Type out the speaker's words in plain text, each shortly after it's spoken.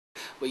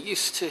we're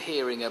used to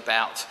hearing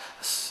about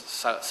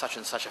such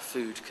and such a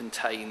food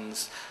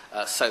contains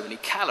so many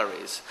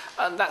calories,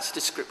 and that's a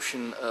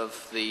description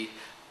of the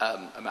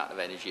amount of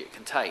energy it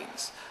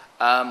contains.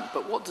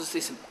 But what does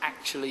this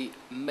actually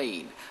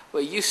mean?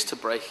 We're used to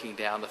breaking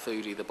down the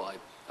food either by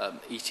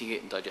eating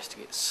it and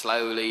digesting it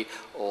slowly,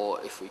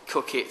 or if we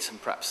cook it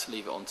and perhaps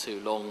leave it on too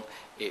long,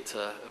 it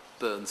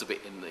burns a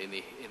bit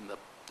in the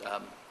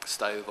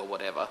stove or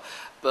whatever.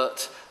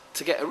 But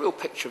to get a real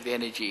picture of the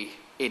energy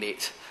in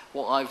it,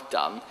 what I've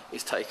done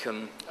is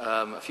taken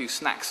a few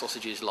snack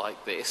sausages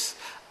like this,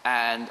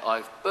 and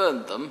I've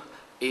burned them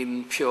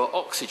in pure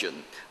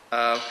oxygen.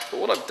 But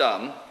what I've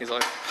done is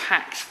I've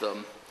packed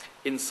them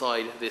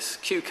inside this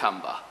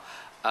cucumber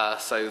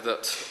so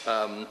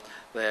that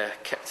they're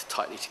kept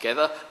tightly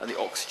together and the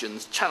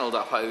oxygen's channeled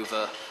up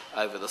over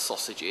the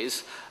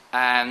sausages,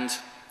 and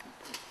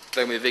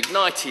then we've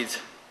ignited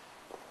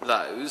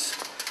those,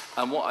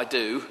 and what I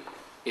do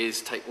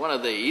is take one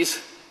of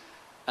these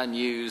and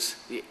use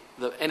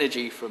the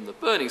energy from the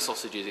burning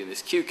sausages in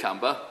this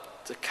cucumber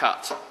to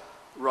cut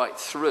right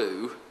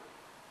through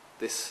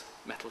this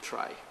metal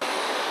tray.